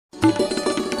Hello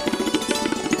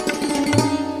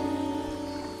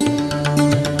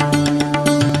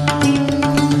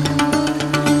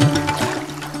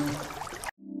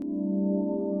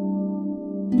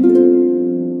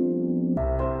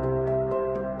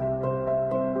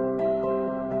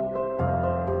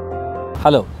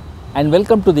and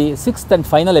welcome to the sixth and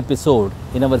final episode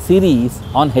in our series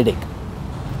on headache.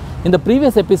 In the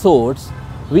previous episodes,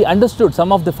 we understood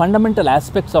some of the fundamental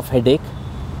aspects of headache,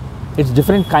 its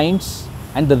different kinds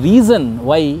and the reason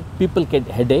why people get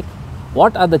headache,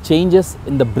 what are the changes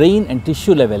in the brain and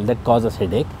tissue level that causes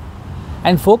headache,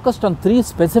 and focused on three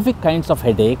specific kinds of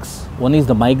headaches. One is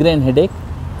the migraine headache,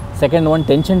 second one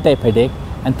tension type headache,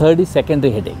 and third is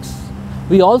secondary headaches.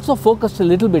 We also focused a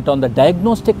little bit on the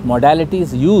diagnostic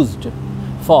modalities used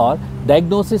for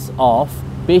diagnosis of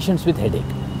patients with headache.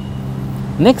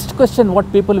 Next question what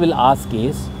people will ask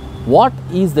is, what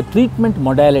is the treatment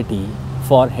modality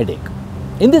for headache?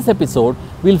 In this episode,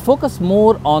 we will focus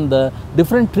more on the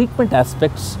different treatment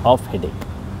aspects of headache.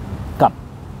 Come,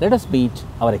 let us meet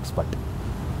our expert.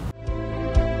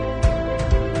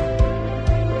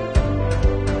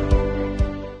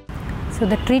 So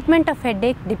the treatment of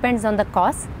headache depends on the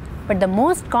cause, but the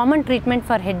most common treatment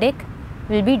for headache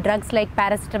will be drugs like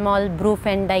paracetamol,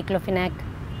 brufen, diclofenac.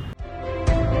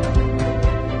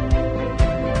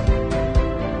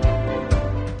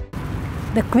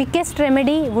 The quickest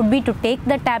remedy would be to take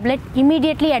the tablet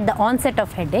immediately at the onset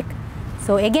of headache.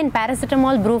 So again,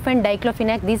 paracetamol, brufen,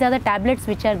 diclofenac, these are the tablets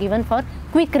which are given for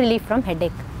quick relief from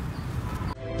headache.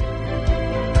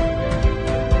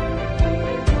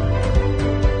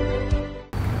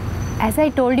 As I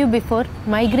told you before,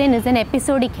 migraine is an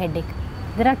episodic headache.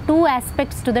 There are two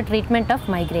aspects to the treatment of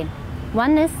migraine.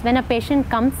 One is when a patient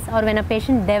comes or when a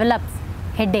patient develops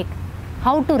headache,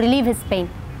 how to relieve his pain.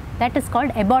 That is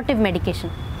called abortive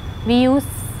medication. We use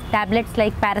tablets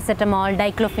like paracetamol,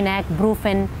 diclofenac,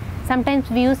 brufen. Sometimes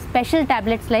we use special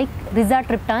tablets like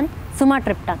rizatriptan,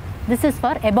 sumatriptan. This is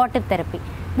for abortive therapy.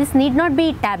 This need not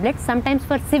be tablets. Sometimes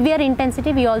for severe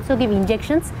intensity we also give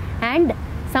injections and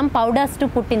some powders to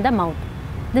put in the mouth.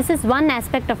 This is one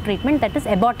aspect of treatment, that is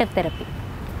abortive therapy.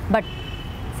 But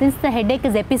since the headache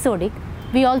is episodic,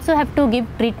 we also have to give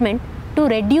treatment to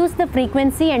reduce the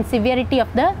frequency and severity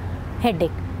of the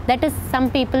headache. That is,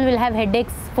 some people will have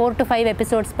headaches 4 to 5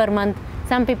 episodes per month,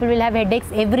 some people will have headaches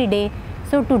every day.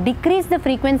 So to decrease the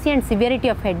frequency and severity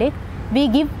of headache, we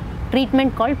give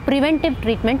treatment called preventive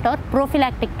treatment or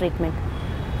prophylactic treatment.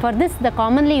 For this, the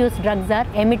commonly used drugs are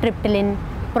amitriptyline,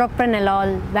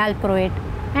 propranolol, valproate,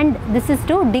 and this is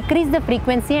to decrease the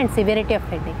frequency and severity of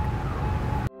headache.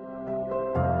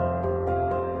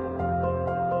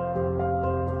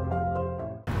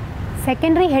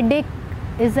 Secondary headache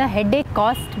is a headache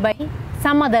caused by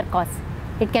some other cause.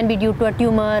 It can be due to a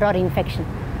tumor or infection.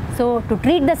 So to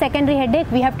treat the secondary headache,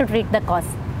 we have to treat the cause.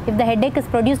 If the headache is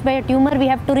produced by a tumor, we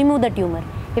have to remove the tumor.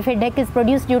 If headache is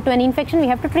produced due to an infection, we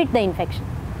have to treat the infection.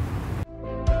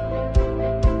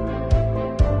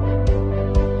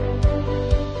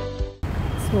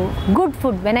 So good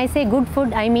food, when I say good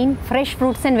food, I mean fresh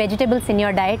fruits and vegetables in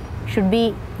your diet should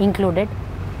be included.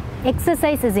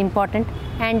 Exercise is important,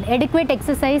 and adequate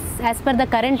exercise as per the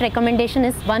current recommendation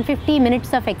is 150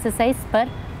 minutes of exercise per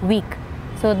week.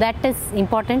 So that is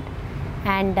important.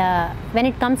 And when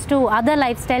it comes to other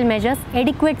lifestyle measures,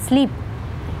 adequate sleep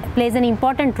plays an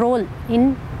important role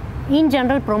in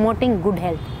general promoting good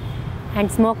health.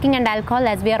 And smoking and alcohol,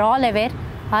 as we are all aware,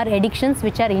 are addictions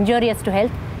which are injurious to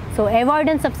health. So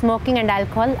avoidance of smoking and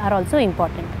alcohol are also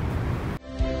important.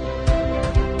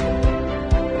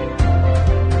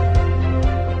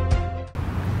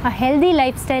 A healthy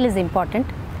lifestyle is important.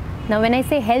 Now when I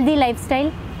say healthy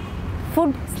lifestyle,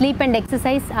 food, sleep and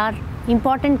exercise are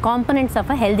important components of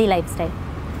a healthy lifestyle.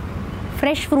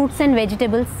 Fresh fruits and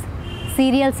vegetables,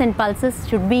 cereals and pulses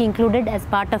should be included as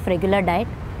part of regular diet.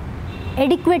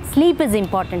 Adequate sleep is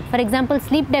important. For example,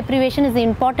 sleep deprivation is an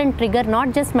important trigger,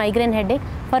 not just migraine headache,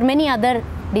 for many other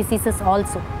diseases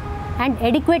also. And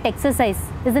adequate exercise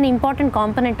is an important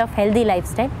component of healthy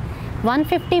lifestyle.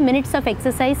 150 minutes of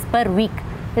exercise per week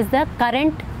is the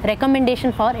current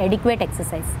recommendation for adequate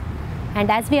exercise. And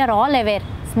as we are all aware,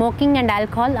 smoking and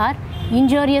alcohol are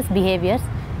injurious behaviors.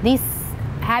 These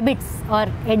habits or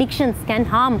addictions can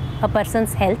harm a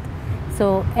person's health.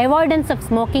 So avoidance of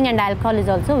smoking and alcohol is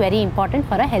also very important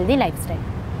for a healthy lifestyle.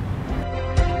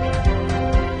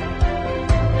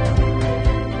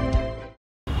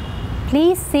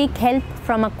 Please seek help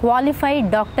from a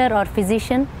qualified doctor or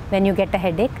physician when you get a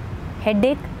headache.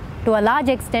 Headache to a large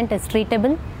extent is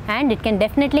treatable, and it can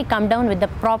definitely come down with the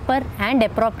proper and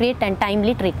appropriate and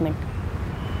timely treatment.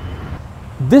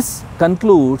 This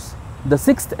concludes the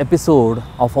 6th episode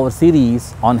of our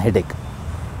series on headache.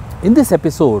 In this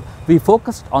episode, we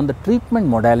focused on the treatment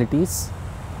modalities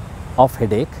of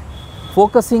headache,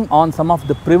 focusing on some of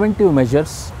the preventive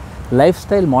measures,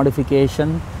 lifestyle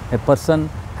modification a person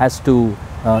has to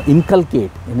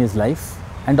inculcate in his life,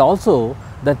 and also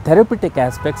the therapeutic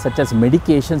aspects such as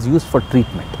medications used for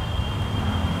treatment.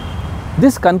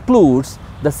 This concludes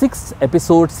the 6th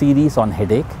episode series on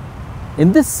headache.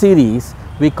 In this series,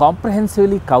 we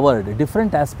comprehensively covered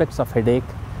different aspects of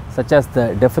headache such as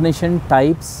the definition,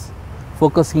 types,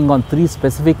 focusing on 3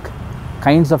 specific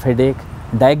kinds of headache,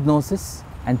 diagnosis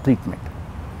and treatment.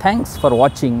 Thanks for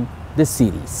watching this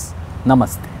series.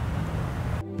 Namaste.